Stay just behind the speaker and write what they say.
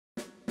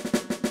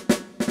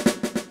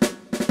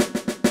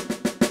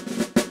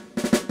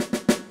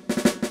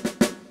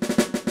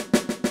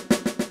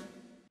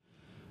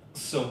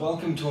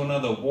welcome to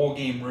another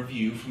Wargame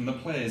review from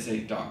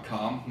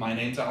theplayersaid.com. My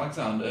name's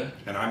Alexander.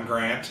 And I'm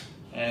Grant.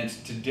 And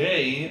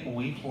today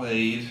we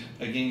played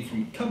a game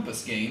from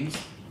Compass Games.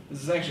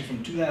 This is actually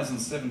from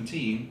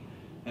 2017,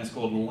 and it's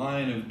called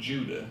Lion of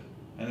Judah.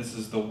 And this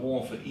is the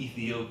War for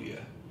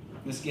Ethiopia.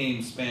 This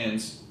game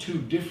spans two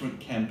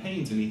different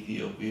campaigns in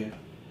Ethiopia.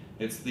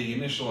 It's the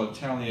initial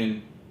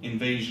Italian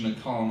invasion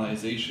and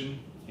colonization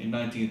in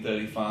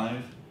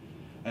 1935,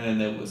 and then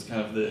there was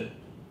kind of the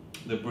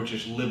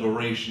British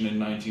liberation in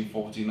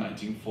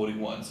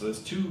 1940-1941. So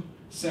there's two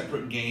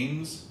separate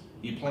games.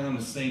 You play on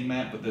the same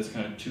map, but there's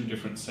kind of two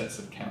different sets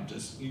of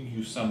counters. You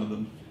use some of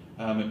them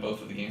in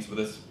both of the games, but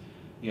there's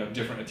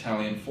different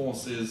Italian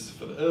forces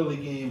for the early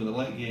game and the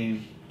late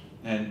game,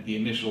 and the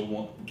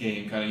initial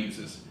game kind of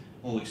uses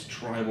all these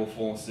tribal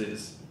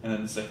forces, and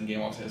then the second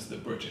game also has the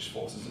British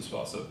forces as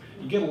well. So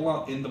you get a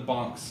lot in the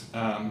box.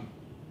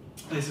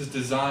 This is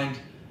designed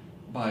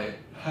by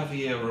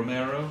Javier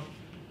Romero,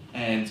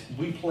 and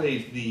we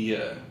played the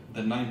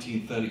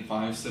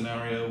 1935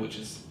 scenario, which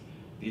is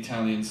the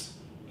Italians,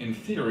 in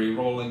theory,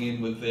 rolling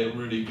in with their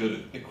really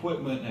good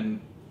equipment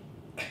and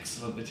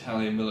excellent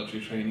Italian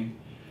military training.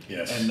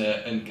 Yes.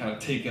 And kind of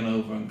taking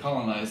over and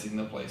colonizing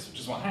the place,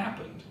 which is what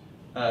happened.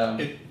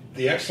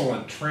 The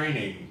excellent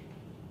training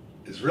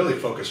is really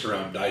focused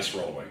around dice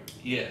rolling.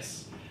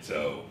 Yes.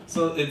 So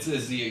it's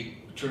the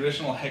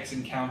traditional hex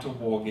encounter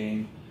war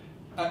game.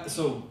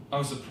 So I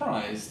was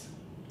surprised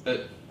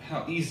at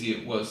how easy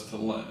it was to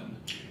learn.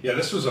 yeah,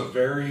 this was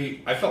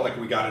I felt like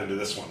we got into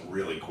this one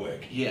really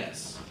quick.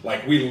 Yes.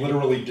 Like we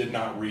literally did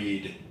not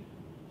read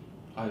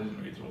I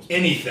didn't read the rules.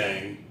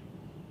 anything.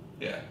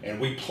 Yeah. And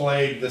we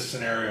played this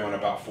scenario in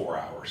about 4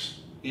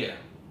 hours. Yeah.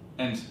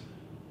 And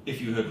if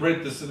you had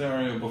read the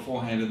scenario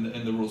beforehand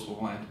and the rules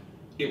beforehand,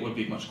 it would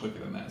be much quicker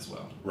than that as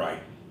well.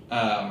 Right.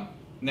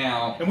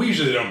 Now... And we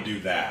usually don't do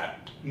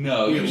that.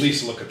 No. We at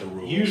least look at the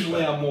rules.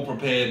 Usually I'm more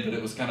prepared, but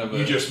it was kind of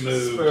you just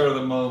moved. spur of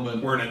the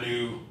moment. We're in a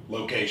new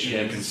location.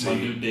 Yeah, you can this is see.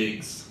 my new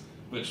digs,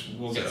 which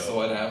we'll get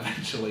sorted out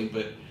eventually.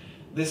 But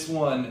this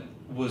one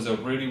was a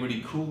really,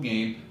 really cool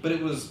game. But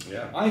it was,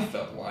 I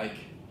felt like,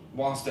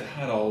 whilst it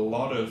had a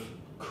lot of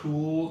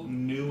cool,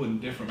 new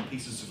and different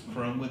pieces of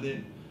chrome with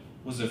it,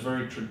 was a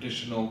very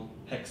traditional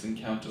hex and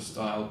counter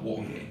style war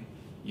game.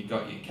 You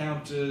got your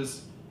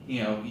counters,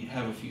 you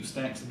have a few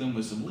stacks of them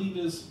with some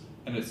leaders,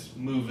 and it's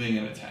moving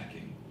and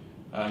attacking.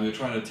 You're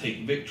trying to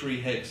take victory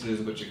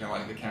hexes, which are kind of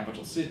like the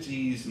capital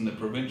cities and the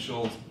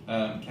provincial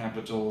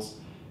capitals,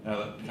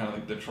 kind of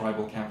like the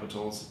tribal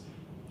capitals.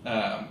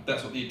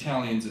 That's what the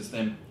Italians is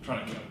then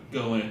trying to kind of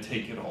go in and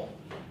take it all.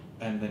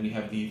 And then you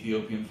have the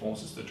Ethiopian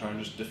forces that try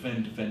and just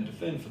defend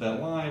for their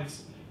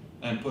lives,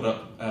 and put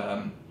up,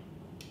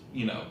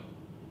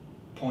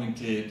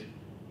 pointed,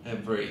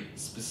 very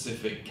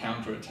specific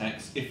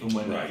counterattacks if and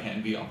when they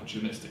can be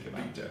opportunistic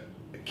about it.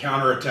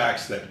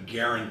 Counterattacks that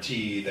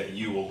guarantee that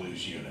you will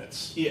lose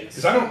units. Yes.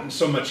 Because I don't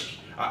so much...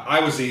 I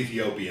was the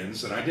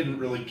Ethiopians, and I didn't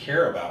really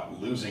care about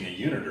losing a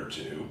unit or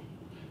two.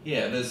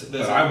 Yeah,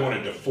 but I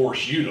wanted to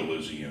force you to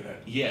lose a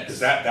unit. Yes. Because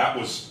that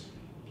was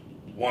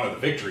one of the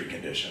victory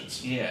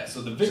conditions. Yeah,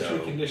 so the victory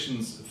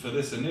conditions for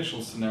this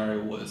initial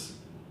scenario was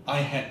I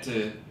had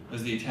to,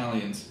 as the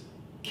Italians,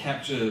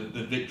 capture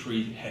the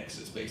victory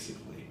hexes,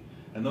 basically.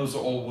 And those are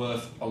all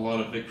worth a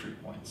lot of victory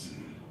points.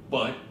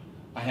 But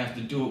I have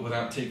to do it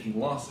without taking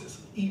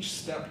losses. Each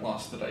step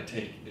loss that I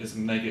take is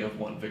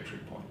 -1 victory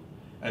point.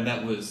 And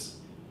that was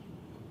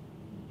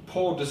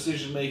poor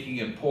decision making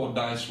and poor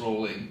dice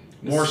rolling.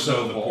 More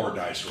so the poor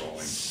dice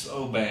rolling.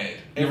 So bad.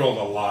 You rolled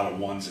a lot of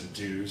 1s and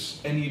 2s.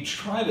 And you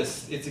try to...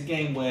 It's a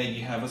game where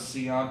you have a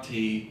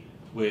CRT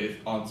with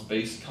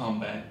odds-based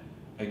combat,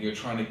 and you're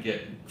trying to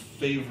get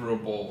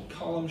favorable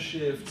column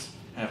shifts,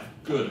 have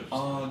good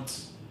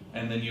odds,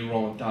 and then you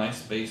roll a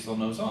dice based on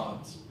those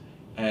odds.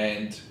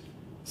 And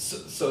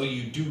so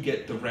you do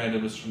get the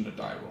randomness from the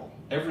die roll.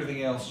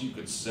 Everything else you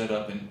could set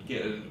up and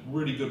get in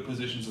really good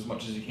positions as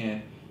much as you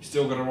can. You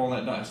still got to roll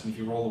that dice, and if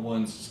you roll the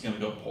ones, it's going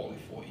to go poorly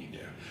for you. Yeah.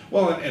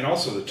 Well, and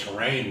also the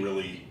terrain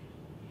really...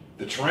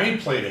 The terrain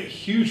played a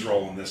huge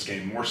role in this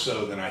game, more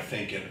so than I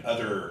think in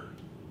other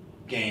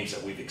games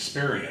that we've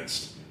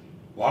experienced.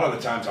 A lot of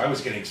the times I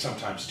was getting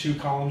sometimes 2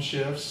 column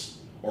shifts,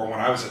 or when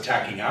I was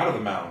attacking out of the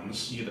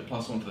mountains. You get the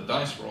 +1 to the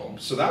dice roll.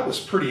 So that was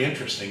pretty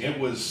interesting.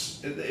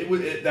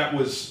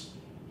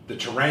 The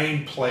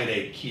terrain played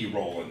a key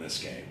role in this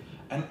game.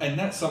 And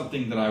that's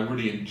something that I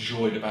really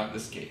enjoyed about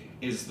this game,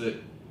 is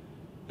that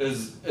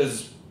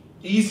as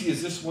easy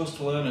as this was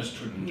to learn,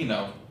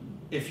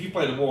 if you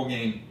played a war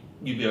game,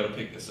 you'd be able to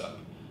pick this up.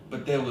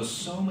 But there was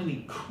so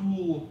many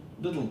cool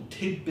little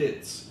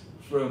tidbits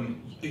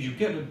from, you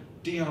get a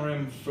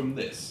DRM from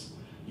this,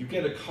 you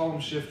get a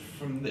column shift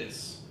from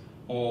this,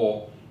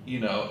 or,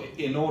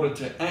 in order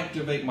to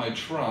activate my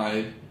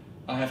tribe,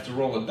 I have to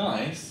roll a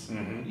dice,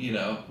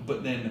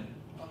 but then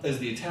as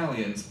the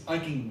Italians, I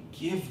can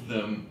give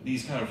them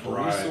these kind of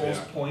resource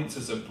points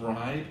as a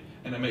bribe,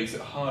 and it makes it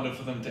harder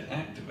for them to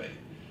activate.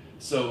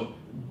 So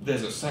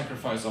there's a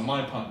sacrifice on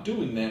my part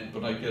doing that,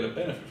 but I get a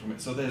benefit from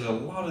it. So there's a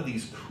lot of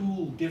these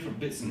cool different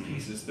bits and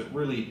pieces that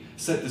really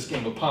set this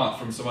game apart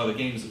from some other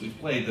games that we've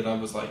played that I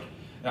was like,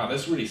 now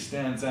this really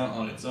stands out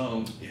on its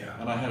own. Yeah.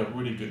 And I had a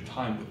really good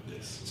time with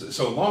this.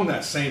 So along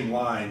that same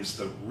lines,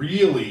 the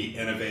really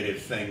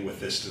innovative thing with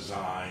this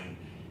design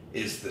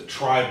is the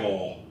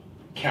tribal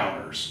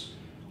counters.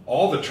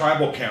 All the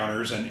tribal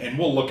counters, and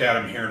we'll look at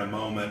them here in a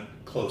moment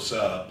close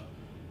up,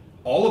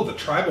 all of the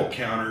tribal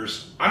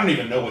counters, I don't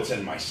even know what's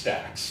in my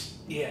stacks.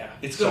 Yeah.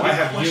 It's So got I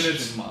have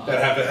units mark.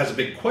 that has a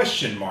big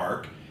question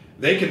mark.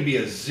 They can be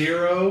a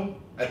 0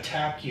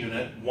 attack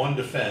unit, 1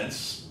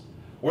 defense,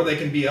 or they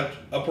can be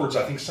upwards.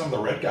 I think some of the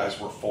red guys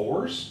were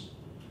 4s.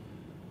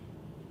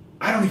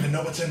 I don't even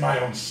know what's in my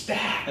own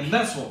stack. And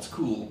that's what's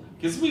cool.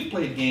 Because we've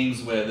played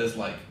games where there's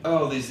like,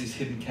 oh, there's these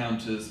hidden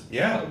counters.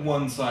 Yeah.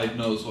 One side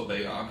knows what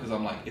they are, because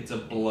I'm like, it's a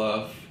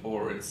bluff,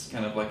 or it's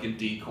kind of like a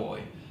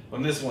decoy.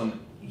 On this one,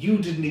 you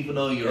didn't even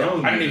know your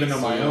own. I didn't even know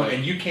units, my so own, like,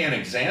 and you can't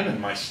examine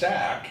my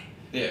stack.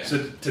 Yeah.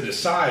 So to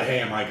decide, hey,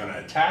 am I going to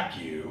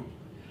attack you?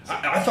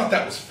 I thought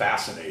that was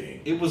fascinating.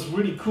 It was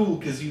really cool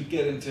because you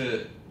get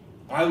into,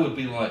 I would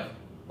be like,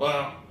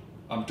 well,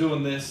 I'm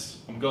doing this,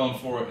 I'm going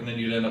for it, and then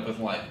you'd end up with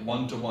like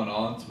 1-to-1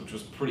 odds, which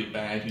was pretty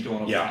bad. You don't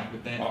want to attack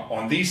with that.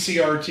 On these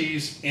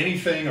CRTs,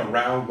 anything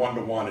around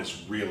 1-to-1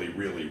 is really,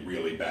 really,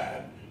 really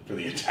bad for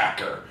the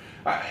attacker.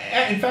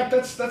 In fact,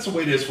 that's the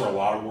way it is for a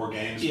lot of war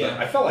games. Yeah.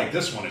 But I felt like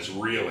this one is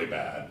really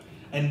bad.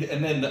 And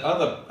then the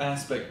other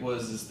aspect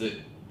is that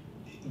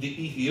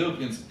the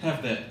Ethiopians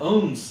have their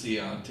own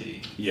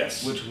CRT.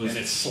 Yes, which was, and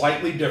it's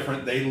slightly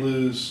different. They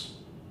lose.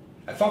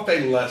 I thought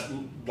they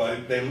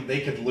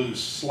could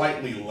lose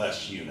slightly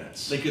less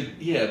units. They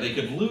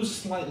could lose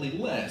slightly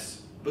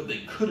less, but they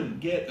couldn't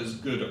get as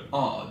good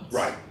odds.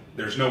 Right.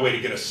 There's no way to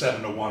get a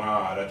 7-to-1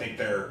 odd. I think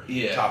their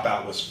top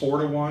out was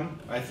 4-to-1.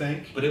 I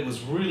think. But it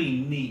was really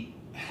neat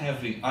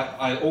having.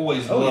 I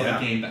always love a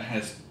game that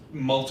has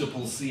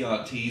multiple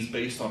CRTs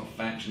based on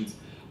factions.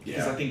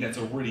 Because I think that's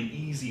a really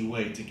easy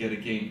way to get a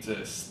game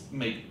to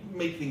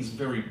make things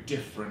very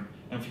different,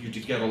 and for you to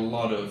get a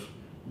lot of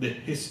the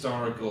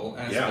historical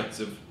aspects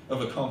of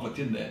a conflict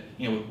in there.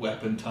 You know, with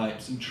weapon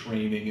types and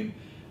training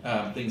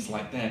and things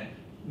like that.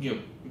 You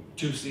know,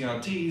 2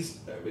 CRTs,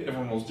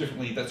 everyone rolls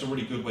differently. That's a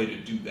really good way to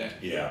do that.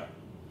 Yeah.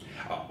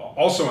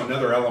 Also,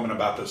 another element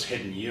about those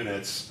hidden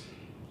units,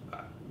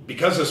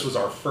 because this was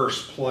our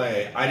first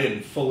play, I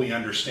didn't fully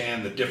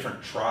understand the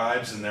different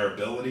tribes and their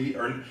ability,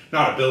 or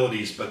not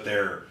abilities, but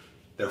their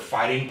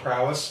fighting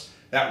prowess.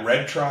 That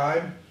red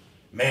tribe,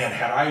 man,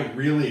 had I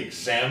really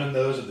examined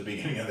those at the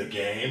beginning of the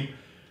game,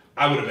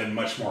 I would have been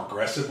much more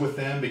aggressive with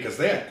them because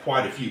they had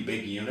quite a few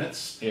big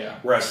units. Yeah.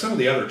 Whereas some of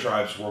the other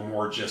tribes were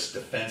more just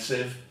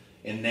defensive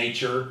in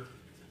nature.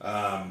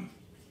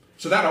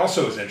 So that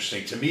also is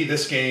interesting. To me,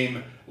 this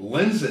game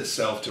lends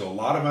itself to a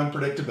lot of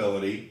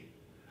unpredictability,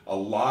 a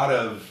lot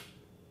of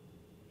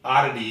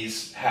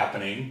oddities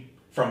happening,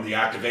 from the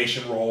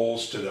activation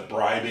rolls to the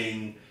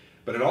bribing.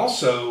 But it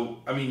also,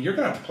 I mean, you're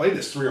going to have to play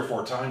this 3 or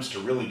 4 times to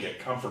really get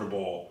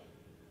comfortable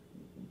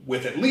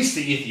with at least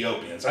the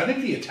Ethiopians. I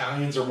think the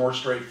Italians are more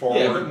straightforward.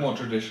 Yeah, a bit more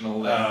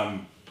traditional.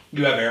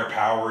 You have air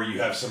power, you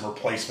have some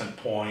replacement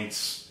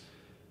points.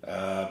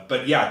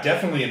 But yeah,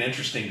 definitely an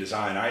interesting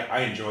design. I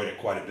enjoyed it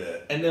quite a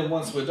bit. And then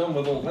once we're done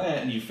with all that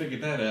and you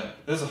figured that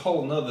out, there's a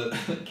whole nother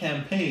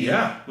campaign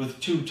with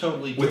 2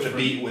 totally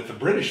different... With the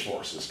British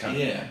forces coming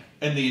in. Yeah,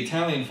 and the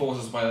Italian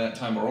forces by that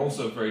time are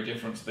also very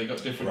different, so they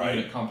got different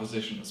unit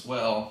composition as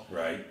well.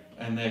 Right.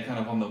 And they're kind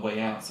of on the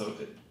way out, so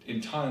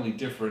entirely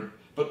different.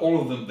 But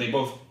all of them,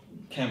 both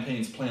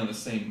campaigns play on the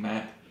same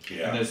map.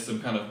 Yeah. And there's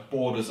some kind of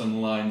borders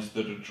and lines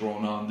that are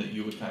drawn on that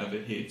you would kind of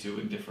adhere to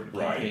in different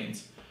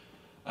campaigns.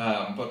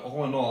 But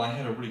all in all, I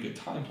had a really good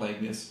time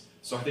playing this.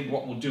 So I think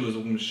what we'll do is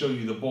we're going to show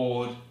you the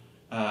board,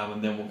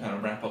 and then we'll kind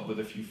of wrap up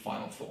with a few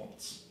final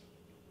thoughts.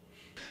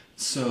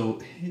 So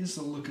here's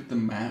a look at the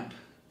map,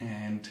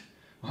 and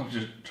I'm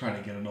just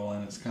trying to get it all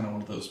in. It's kind of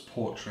one of those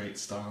portrait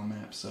style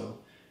maps, so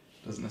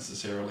it doesn't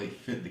necessarily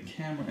fit the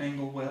camera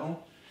angle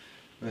well.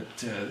 But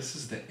this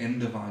is the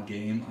end of our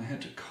game. I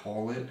had to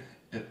call it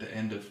at the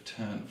end of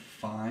turn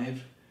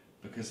 5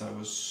 because I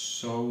was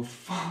so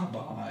far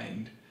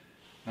behind.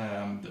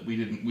 That we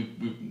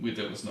didn't,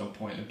 there was no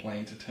point in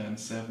playing to turn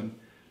 7,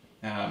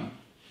 and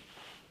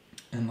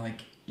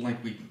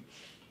like we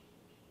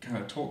kind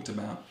of talked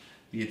about,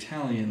 the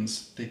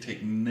Italians, they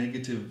take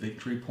negative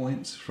victory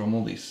points from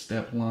all these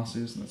step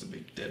losses, and there's a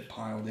big dead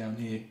pile down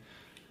here,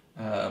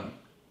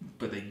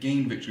 but they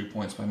gain victory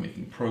points by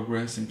making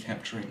progress in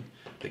capturing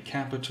the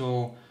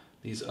capital,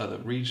 these other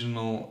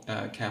regional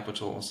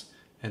capitals,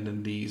 and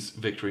then these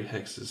victory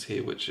hexes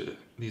here, which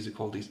these are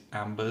called these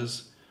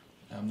ambers.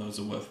 Those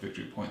are worth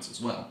victory points as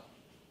well.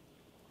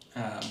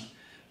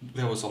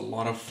 There was a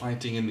lot of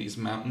fighting in these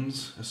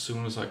mountains as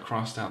soon as I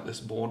crossed out this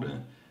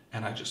border,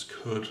 and I just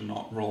could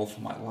not roll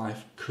for my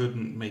life,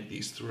 couldn't make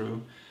these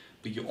through.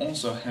 But you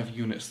also have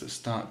units that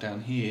start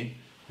down here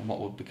in what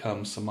would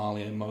become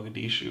Somalia and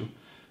Mogadishu.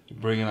 You're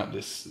bringing up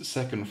this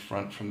second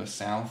front from the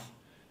south,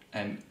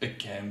 And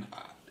again,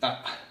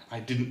 I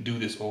didn't do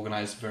this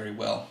organized very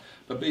well.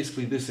 But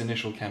basically this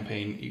initial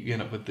campaign, you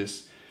end up with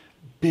this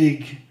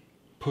big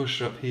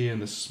push up here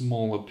and the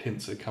smaller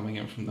pincer coming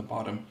in from the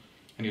bottom.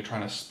 And you're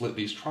trying to split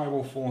these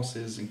tribal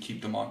forces and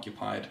keep them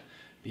occupied,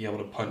 be able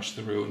to punch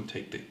through and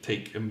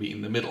take and be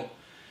in the middle.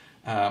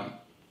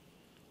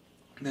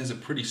 There's a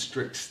pretty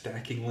strict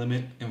stacking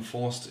limit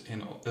enforced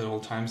at all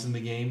times in the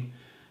game.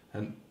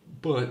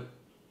 But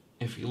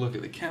if you look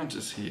at the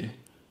counters here,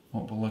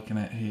 what we're looking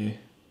at here,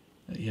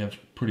 you have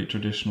pretty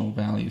traditional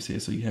values here.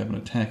 So you have an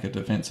attack, a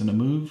defense, and a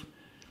move.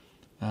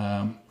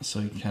 So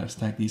you can kind of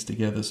stack these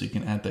together so you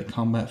can add their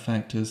combat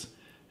factors.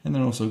 And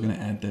they're also going to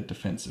add their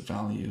defensive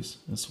values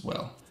as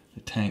well.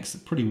 The tanks are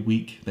pretty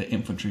weak. Their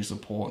infantry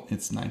support,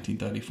 it's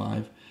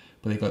 1935.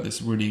 But they got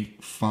this really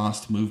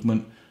fast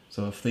movement.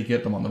 So if they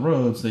get them on the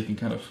roads, they can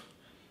kind of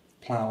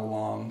plow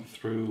along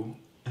through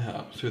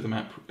the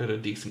map at a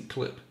decent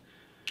clip.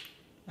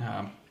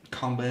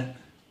 Combat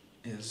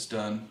is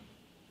done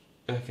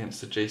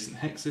against adjacent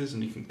hexes,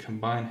 and you can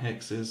combine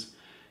hexes.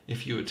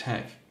 If you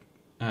attack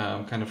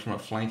kind of from a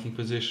flanking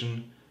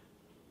position,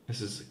 this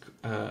is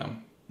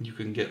you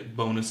can get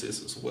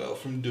bonuses as well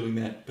from doing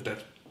that, but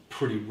that's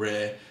pretty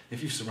rare.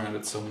 If you've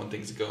surrounded someone,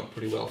 things are going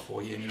pretty well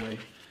for you anyway.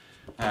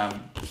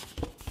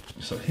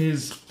 So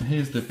here's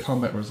the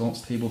combat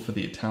results table for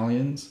the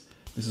Italians.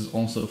 This is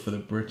also for the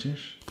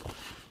British.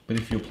 But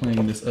if you're playing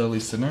in this early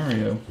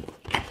scenario,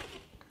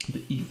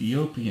 the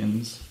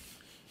Ethiopians,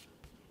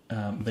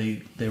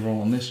 they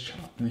roll on this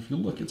chart. And if you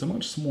look, it's a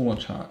much smaller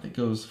chart. It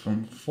goes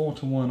from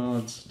 4-1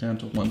 odds down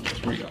to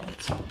 1-3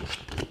 odds.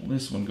 Well,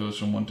 this one goes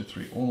from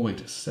 1-3 all the way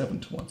to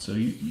 7-1. So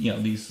you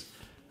know these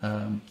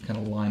kind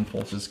of line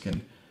forces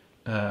can,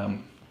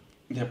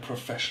 they're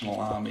professional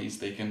armies.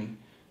 They can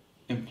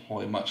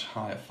employ much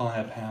higher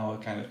firepower,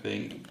 kind of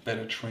thing,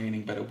 better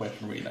training, better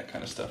weaponry, that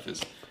kind of stuff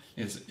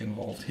is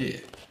involved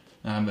here.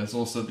 There's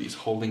also these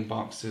holding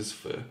boxes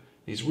for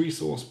these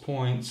resource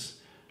points,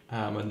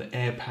 and the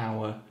air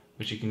power,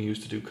 which you can use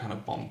to do kind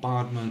of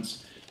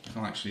bombardments. You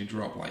can actually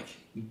drop like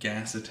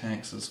gas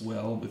attacks as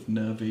well with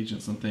nerve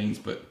agents and things,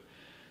 but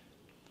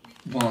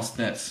whilst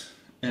that's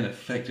an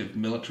effective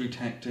military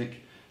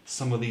tactic,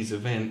 some of these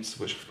events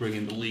which bring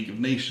in the League of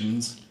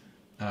Nations,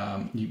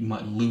 you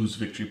might lose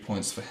victory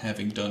points for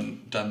having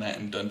done that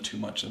and done too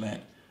much of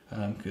that,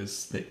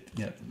 because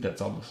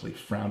that's obviously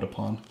frowned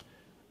upon.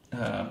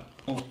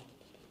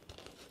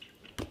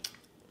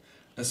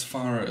 As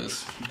far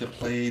as the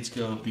play aids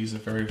go, these are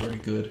very, very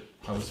good.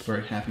 I was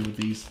very happy with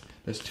these.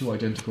 There's 2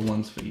 identical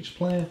ones for each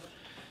player,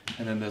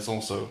 and then there's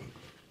also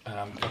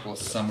a couple of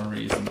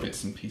summaries and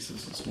bits and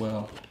pieces as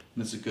well.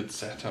 And there's a good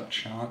setup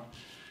chart.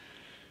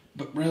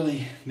 But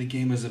really, the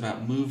game is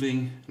about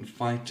moving and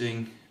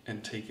fighting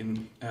and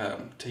taking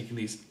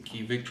these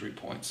key victory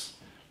points.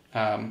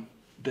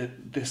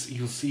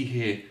 You'll see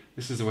here,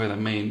 this is where the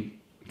main,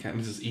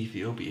 this is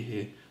Ethiopia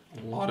here.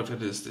 A lot of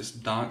it is this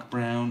dark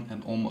brown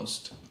and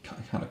almost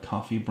kind of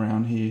coffee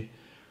brown here.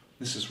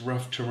 This is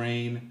rough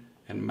terrain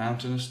and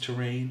mountainous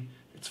terrain.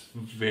 It's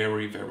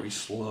very, very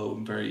slow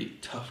and very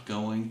tough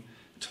going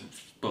to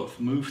both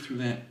move through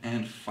that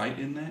and fight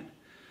in that.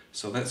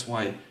 So that's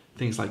why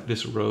things like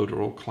this road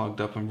are all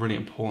clogged up and really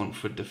important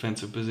for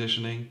defensive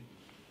positioning.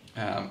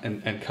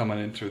 And coming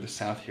in through the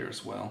south here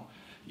as well.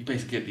 You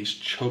basically get these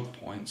choke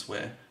points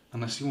where,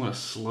 unless you want to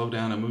slow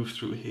down and move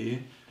through here,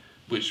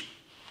 which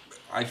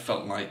I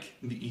felt like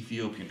the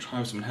Ethiopian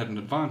tribesmen had an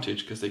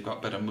advantage because they've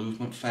got better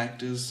movement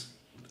factors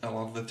a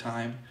lot of the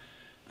time.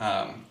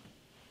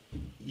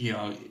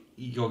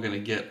 You're going to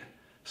get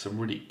some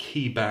really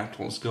key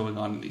battles going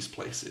on in these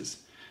places.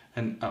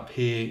 And up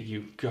here,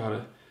 you've got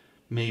to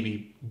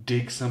maybe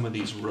dig some of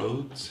these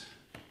roads.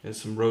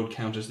 There's some road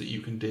counters that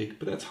you can dig,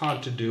 but that's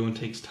hard to do and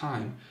takes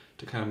time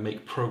to kind of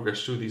make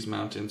progress through these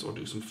mountains or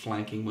do some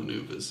flanking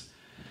maneuvers.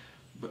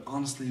 But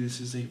honestly,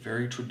 this is a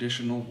very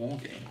traditional war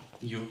game.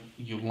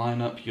 You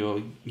line up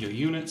your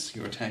units,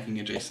 you're attacking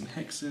adjacent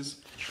hexes,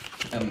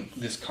 and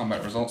this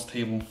combat results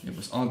table, it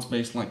was odds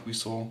based like we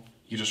saw.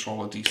 You just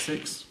roll a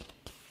d6.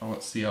 Oh,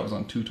 let's see, I was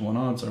on 2-1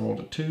 odds, I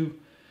rolled a 2.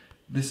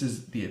 This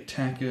is the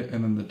attacker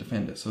and then the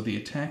defender. So the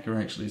attacker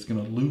actually is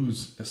going to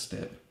lose a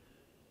step,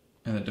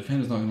 and the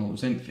defender's not going to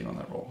lose anything on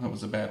that roll. That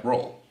was a bad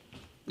roll.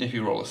 If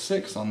you roll a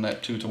 6 on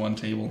that 2-1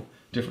 table,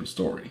 different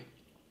story.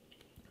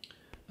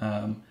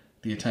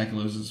 The attacker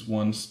loses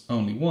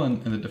only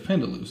 1, and the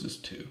defender loses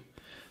 2.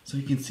 So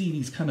you can see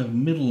these kind of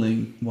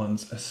middling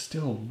ones are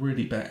still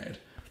really bad.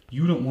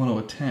 You don't want to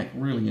attack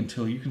really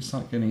until you can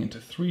start getting into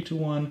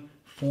 3-1,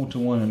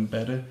 4-1 and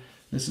better.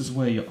 This is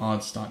where your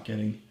odds start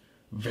getting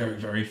very,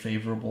 very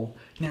favorable.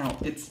 Now,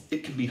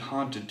 it can be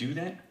hard to do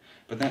that,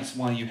 but that's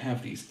why you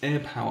have these air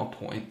power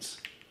points.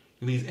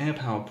 And these air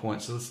power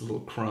points, so this is a little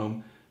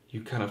chrome,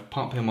 you kind of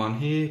pop him on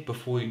here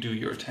before you do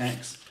your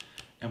attacks,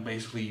 and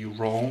basically you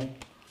roll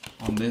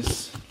on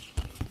this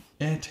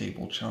air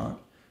table chart.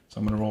 So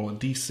I'm going to roll a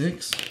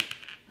d6,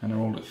 and I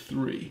rolled a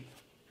 3.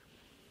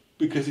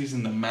 Because he's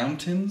in the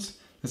mountains,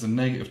 there's a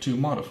 -2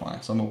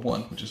 modifier, so I'm a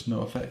 1, which is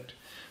no effect.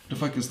 But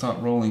if I can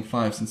start rolling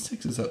 5s and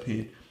 6s up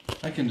here,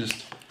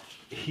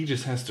 he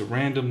just has to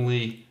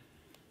randomly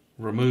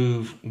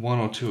remove one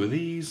or two of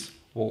these.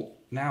 Well,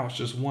 now it's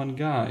just one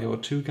guy or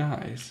two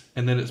guys,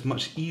 and then it's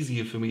much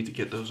easier for me to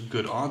get those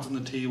good odds on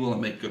the table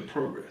and make good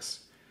progress.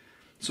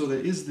 So there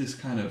is this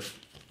kind of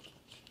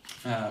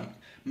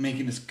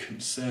making this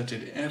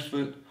concerted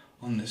effort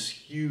on this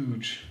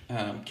huge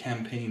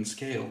campaign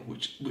scale,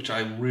 which I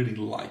really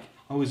like.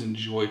 I always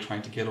enjoy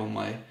trying to get all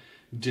my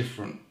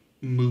different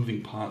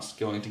moving parts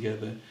going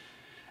together.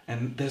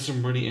 And there's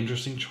some really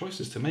interesting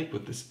choices to make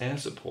with this air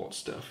support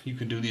stuff. You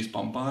can do these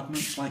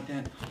bombardments like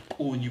that,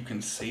 or you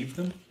can save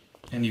them,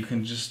 and you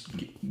can just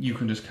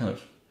kind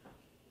of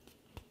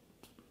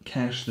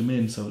cash them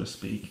in, so to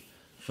speak,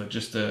 for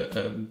just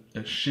a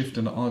shift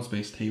in the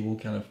odds-based table,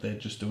 kind of they're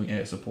just doing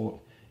air support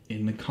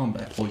in the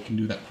combat. Or you can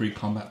do that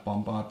pre-combat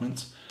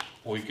bombardments,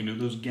 or you can do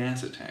those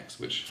gas attacks,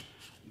 which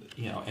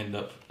end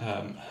up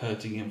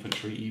hurting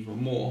infantry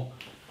even more,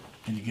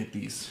 and you get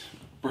these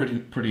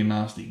pretty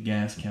nasty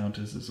gas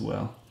counters as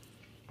well.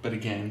 But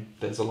again,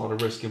 there's a lot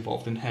of risk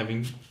involved in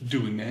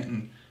doing that,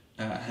 and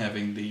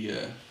having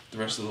the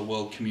rest of the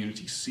world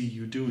community see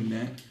you doing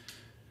that.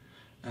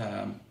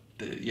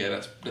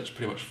 That's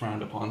pretty much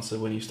frowned upon. So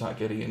when you start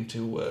getting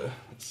into,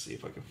 let's see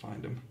if I can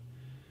find them.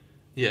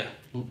 Yeah,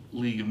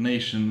 League of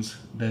Nations,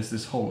 there's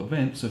this whole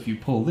event. So if you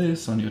pull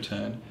this on your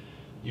turn,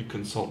 you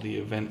consult the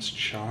events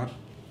chart.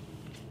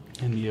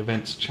 And the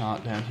events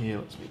chart down here,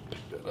 let me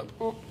pick that up.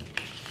 Oh.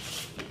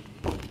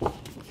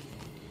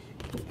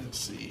 Let's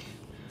see.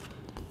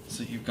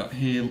 So you've got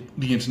here,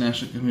 the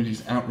international community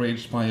is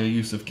outraged by your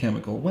use of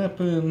chemical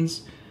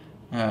weapons.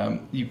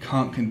 You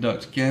can't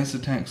conduct gas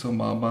attacks or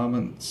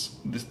bombardments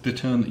the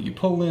turn that you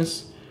pull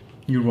this.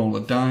 You roll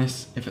a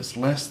dice. If it's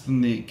less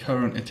than the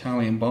current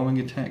Italian bombing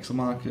attacks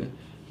marker,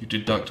 you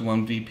deduct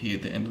 1 VP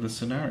at the end of the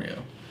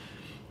scenario.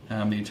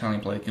 The Italian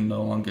player can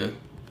no longer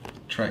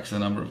track the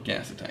number of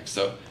gas attacks.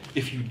 So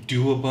if you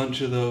do a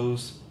bunch of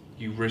those,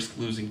 you risk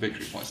losing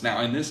victory points.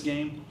 Now, in this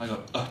game, I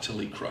got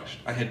utterly crushed.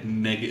 I had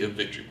negative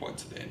victory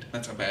points at the end.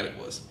 That's how bad it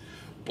was.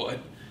 But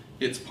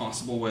it's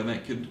possible where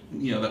that could,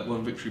 that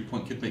one victory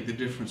point could make the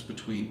difference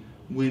between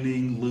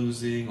winning,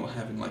 losing, or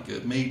having like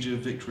a major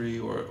victory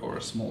or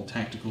a small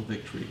tactical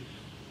victory.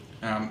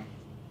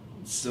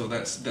 So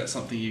that's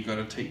something you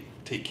got to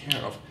take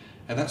care of.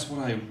 And that's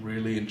what I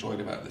really enjoyed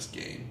about this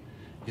game,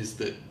 is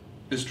that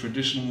as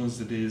traditional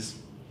as it is,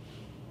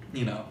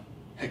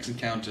 hex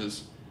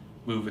encounters,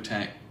 move,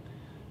 attack,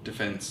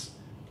 defense,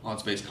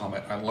 odds-based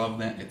combat. I love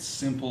that. It's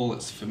simple,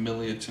 it's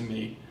familiar to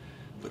me,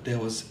 but there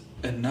was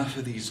enough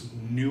of these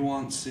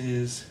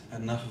nuances,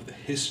 enough of the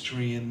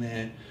history in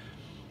there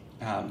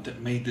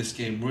that made this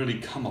game really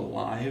come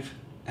alive,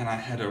 and I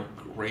had a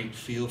great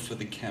feel for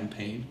the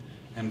campaign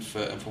and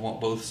for what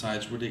both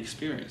sides really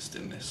experienced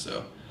in this.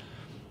 So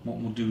what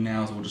we'll do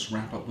now is we'll just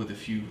wrap up with a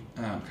few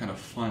kind of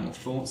final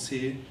thoughts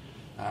here.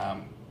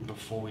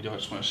 Before we do, I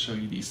just want to show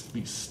you these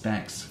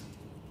stacks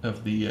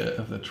of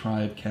the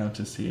tribe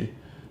counters here.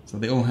 So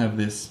they all have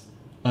this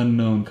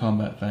unknown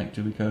combat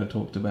factor we kind of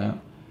talked about,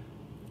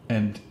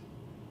 and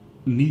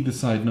neither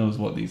side knows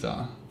what these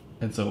are.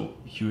 And so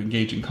you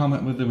engage in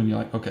combat with them, and you're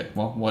like, okay,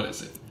 well, what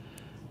is it?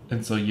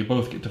 And so you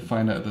both get to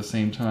find out at the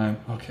same time.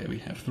 Okay, we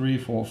have 3,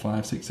 4,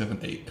 5, 6, 7,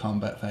 8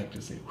 combat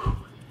factors here. Whew.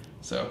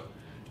 So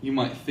you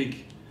might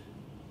think,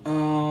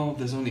 oh,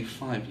 there's only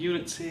 5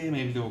 units here,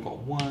 maybe they've all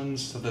got 1s,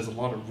 so there's a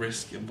lot of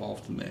risk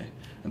involved in there.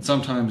 And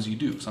sometimes you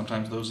do.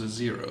 Sometimes those are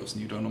 0s,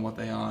 and you don't know what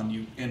they are, and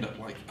you end up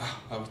like,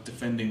 I was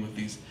defending with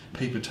these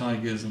paper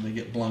tigers, and they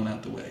get blown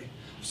out the way.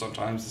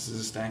 Sometimes this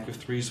is a stack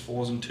with 3s,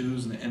 4s, and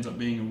 2s, and it ends up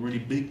being a really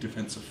big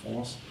defensive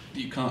force that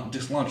you can't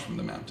dislodge from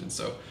the mountain.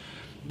 So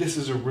this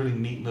is a really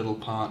neat little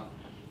part.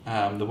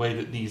 The way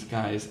that these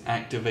guys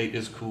activate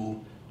is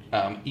cool.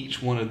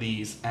 Each one of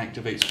these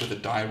activates with a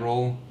die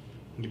roll.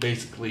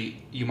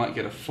 You might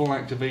get a full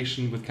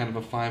activation with kind of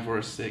a 5 or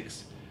a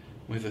 6.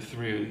 With a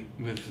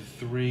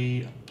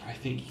 3, I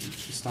think you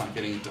start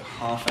getting into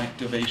half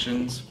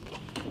activations.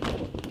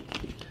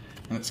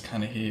 And it's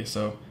kind of here.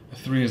 So a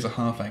 3 is a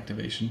half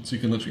activation, so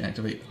you can literally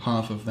activate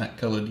half of that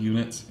colored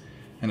units.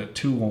 And a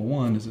 2 or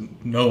 1 is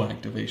no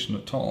activation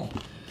at all.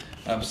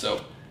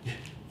 So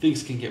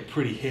things can get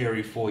pretty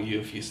hairy for you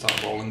if you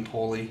start rolling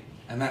poorly.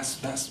 And that's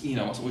that's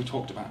what we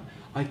talked about.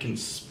 I can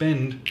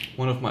spend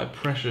one of my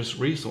precious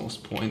resource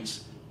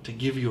points to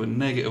give you a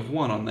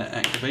 -1 on that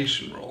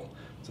activation roll.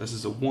 So this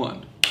is a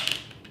 1.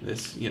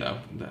 This,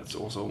 that's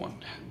also 1.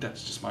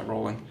 That's just my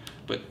rolling.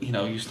 But,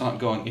 you start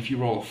going, if you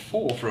roll a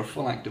 4 for a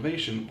full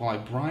activation, while I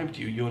bribed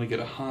you, you only get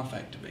a half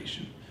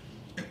activation.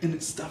 And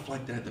it's stuff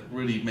like that that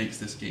really makes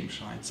this game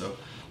shine. So,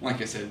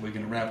 like I said, we're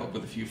going to wrap up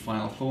with a few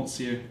final thoughts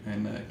here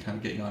and kind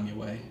of get you on your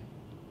way.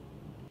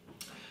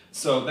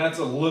 So that's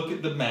a look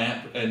at the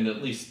map and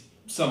at least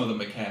some of the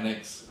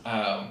mechanics.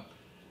 I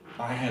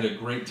had a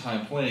great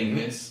time playing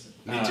this.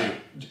 Me too.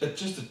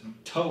 Just a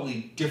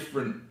totally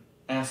different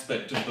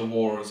aspect of the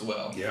war as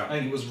well. Yeah. I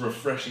think it was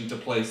refreshing to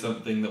play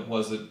something that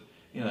wasn't,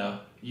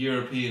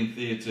 European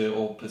theatre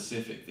or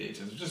Pacific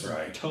theatre. It was just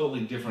a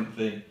totally different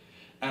thing.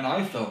 And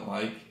I felt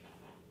like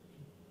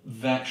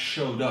that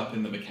showed up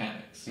in the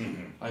mechanics.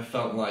 Mm-hmm. I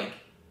felt like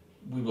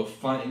we were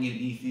fighting in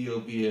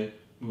Ethiopia,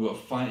 we were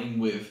fighting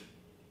with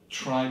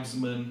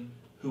tribesmen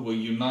who were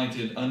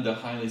united under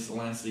Haile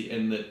Selassie,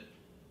 and that,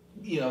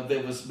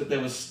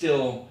 there was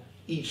still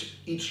each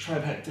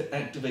tribe had to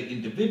activate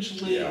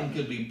individually and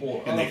could be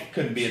bought and up. they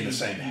couldn't be in the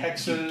same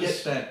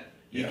hexes.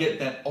 You get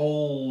that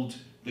old,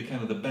 the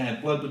kind of the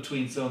bad blood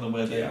between some of them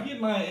where they're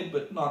united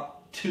but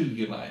not too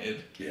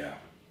united. Yeah.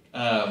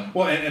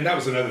 Well, and that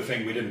was another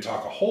thing we didn't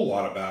talk a whole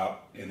lot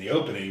about in the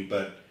opening,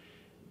 but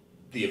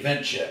the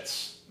event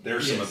chits.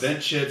 There's some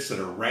event chits that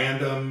are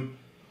random.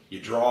 You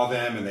draw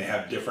them and they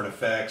have different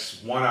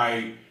effects. One,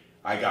 I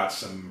got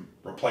some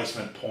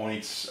replacement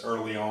points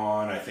early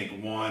on. I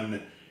think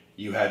one,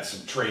 you had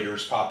some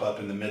traders pop up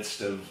in the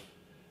midst of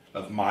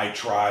my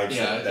tribes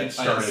that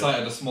started I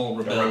incited a small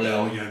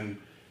rebellion.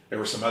 There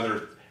were some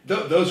other...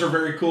 those are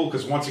very cool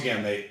because, once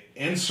again, they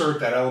insert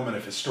that element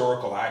of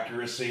historical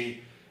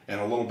accuracy and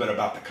a little bit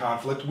about the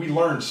conflict. We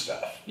learned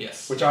stuff,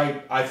 which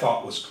I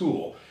thought was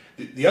cool.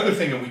 The other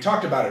thing, and we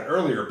talked about it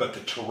earlier, but the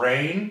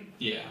terrain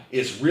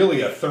is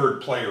really a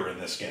third player in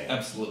this game.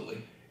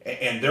 Absolutely.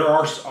 And there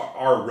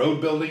are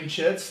road building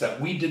chits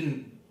that we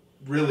didn't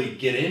really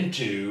get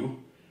into,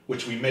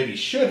 which we maybe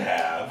should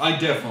have. I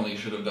definitely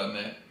should have done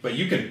that. But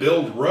you can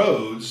build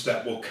roads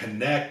that will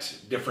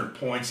connect different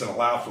points and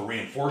allow for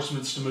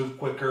reinforcements to move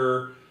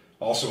quicker,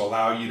 also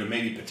allow you to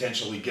maybe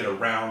potentially get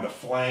around a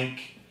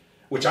flank,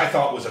 which I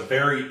thought was a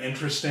very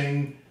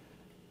interesting...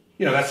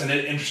 that's an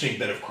interesting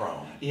bit of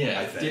Chrome.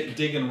 Yeah, I think.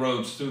 Digging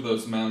roads through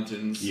those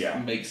mountains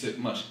makes it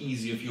much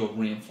easier for your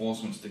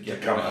reinforcements to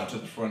get around to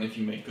the front if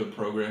you make good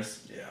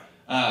progress.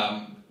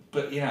 Yeah.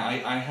 But yeah,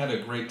 I had a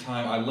great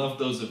time. I love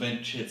those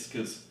event chits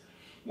because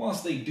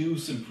whilst they do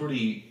some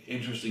pretty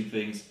interesting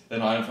things,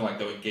 then I don't feel like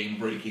they were game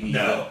breaking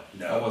either.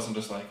 No. I wasn't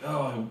just like,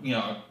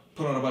 I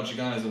put on a bunch of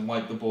guys and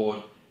wiped the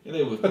board.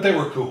 But they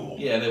were cool.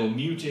 Yeah, they were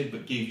muted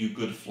but gave you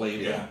good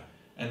flavor. Yeah.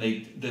 And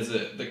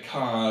the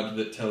card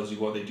that tells you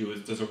what they do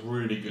does a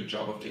really good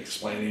job of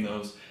explaining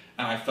those.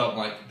 And I felt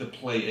like the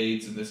play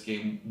aids in this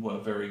game were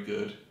very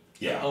good.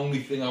 Yeah. The only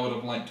thing I would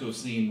have liked to have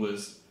seen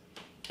was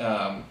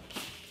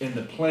in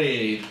the play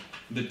aid,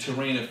 the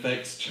terrain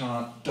effects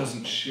chart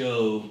doesn't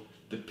show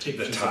the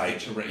pictures of the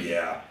terrain.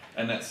 Yeah.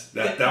 And that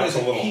was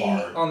a little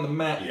hard on the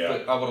map,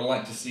 but I would have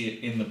liked to see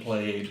it in the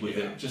play aid with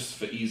it, just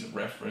for ease of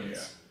reference.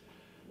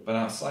 Yeah. But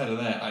outside of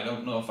that, I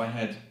don't know if I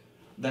had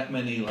that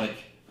many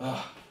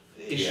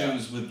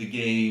issues with the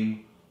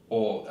game,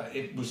 or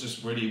it was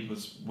just really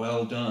was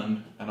well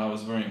done, and I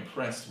was very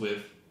impressed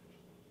with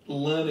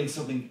learning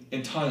something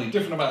entirely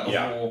different about the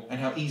war and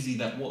how easy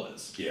that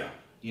was. Yeah.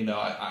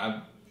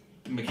 I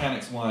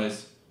mechanics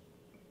wise,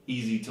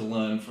 easy to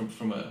learn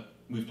from a.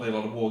 We've played a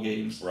lot of war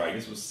games. Right.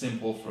 This was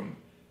simple from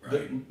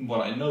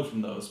what I know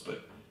from those,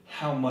 but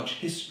how much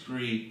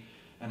history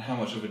and how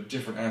much of a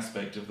different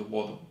aspect of the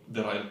war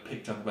that I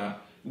picked up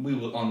about. We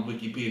were on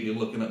Wikipedia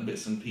looking at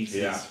bits and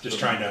pieces. Yeah, just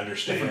trying to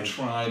understand different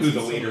tribes who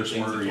the leaders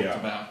were.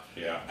 About.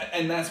 Yeah.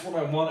 And that's what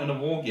I want in a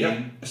war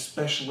game,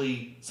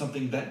 especially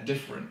something that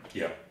different.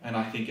 Yeah. And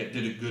I think it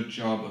did a good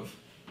job of,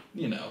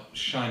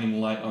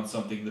 shining light on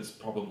something that's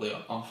probably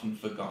often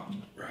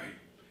forgotten.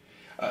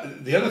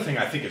 Right. The other thing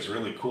I think is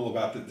really cool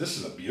about this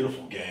is a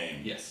beautiful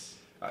game. Yes.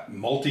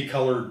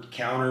 Multicolored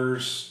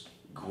counters,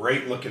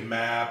 great looking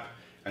map.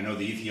 I know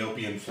the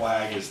Ethiopian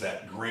flag is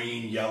that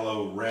green,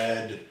 yellow,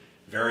 red,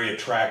 very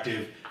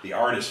attractive. The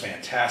art is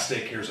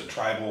fantastic. Here's a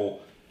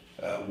tribal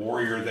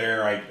warrior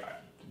there. I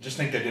just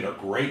think they did a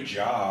great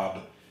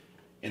job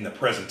in the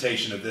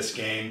presentation of this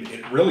game.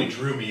 It really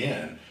drew me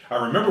in.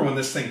 I remember when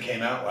this thing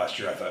came out last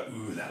year, I thought,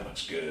 ooh, that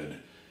looks good.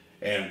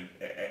 And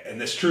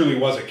this truly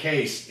was a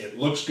case. It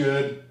looks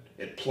good,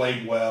 it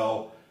played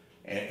well,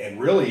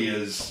 and really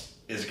is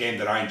a game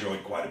that I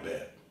enjoyed quite a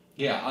bit.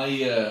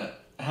 Yeah,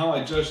 how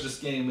I judge this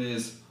game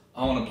is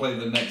I want to play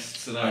the next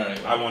scenario.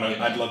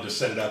 I'd love to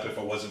set it up if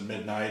it wasn't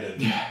midnight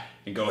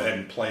and go ahead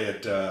and play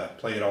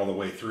it all the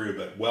way through.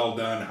 But well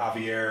done,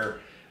 Javier.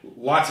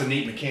 Lots of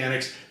neat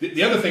mechanics.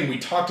 The other thing we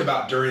talked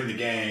about during the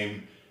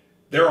game,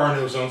 there are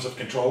no zones of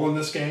control in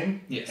this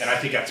game. Yes. And I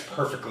think that's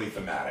perfectly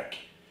thematic.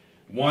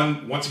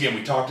 Once again,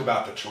 we talked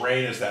about the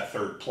terrain as that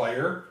third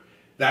player.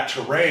 That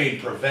terrain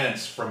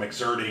prevents from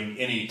exerting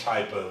any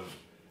type of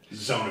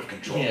zone of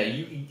control.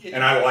 Yeah,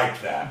 and I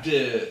liked that.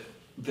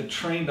 The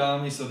trained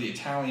army, so the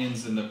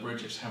Italians and the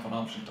British have an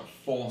option to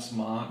force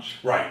march.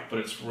 Right. But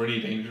it's really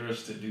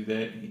dangerous to do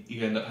that.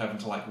 You end up having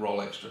to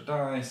roll extra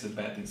dice and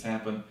bad things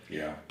happen.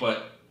 Yeah.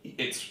 But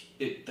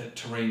the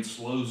terrain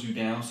slows you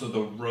down, so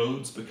the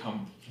roads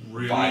become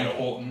really vital.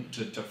 Important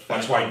to fight.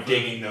 That's why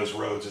digging those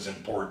roads is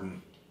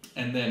important.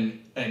 And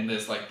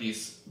there's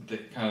the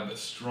kind of the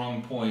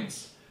strong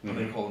points, what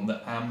they call them,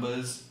 the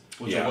ambers,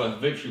 which are worth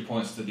victory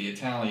points to the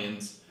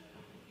Italians.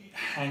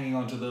 Hanging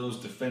onto those,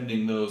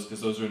 defending those, because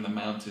those are in the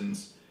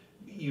mountains,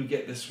 you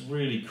get this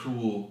really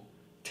cool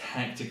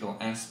tactical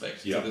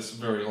aspect to this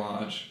very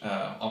large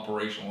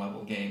operational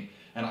level game.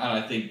 And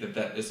I think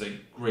that is a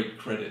great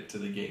credit to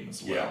the game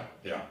as well.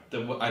 Yeah.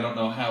 I don't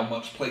know how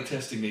much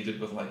playtesting they did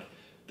with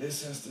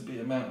this has to be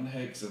a mountain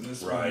hex and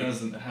this Right. one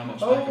doesn't. How much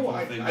back and Oh,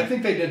 forth they I went.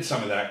 think they did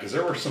some of that because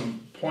there were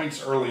some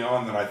points early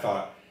on that I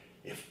thought,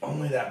 if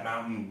only that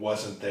mountain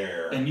wasn't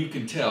there. And you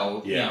can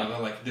tell, Yeah. they're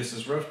like, this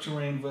is rough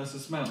terrain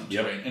versus mountain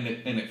Yep.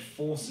 terrain, and it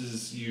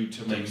forces you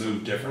to make move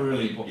some differently.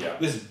 really important. Yeah.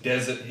 This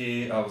desert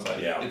here, I was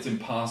like, Yeah. it's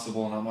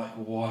impossible, and I'm like,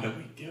 what are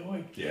we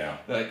doing? Yeah.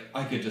 Like,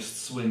 I could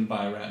just swing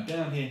by around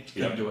down here,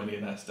 couldn't Yep. do any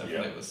of that stuff,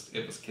 Yep. and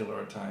it was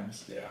killer at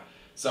times. Yeah.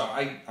 So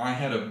I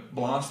had a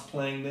blast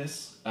playing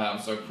this.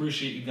 So I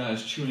appreciate you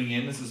guys tuning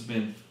in. This has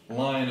been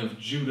Lion of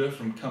Judah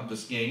from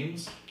Compass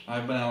Games.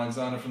 I've been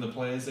Alexander from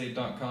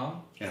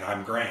theplayers8.com. And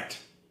I'm Grant.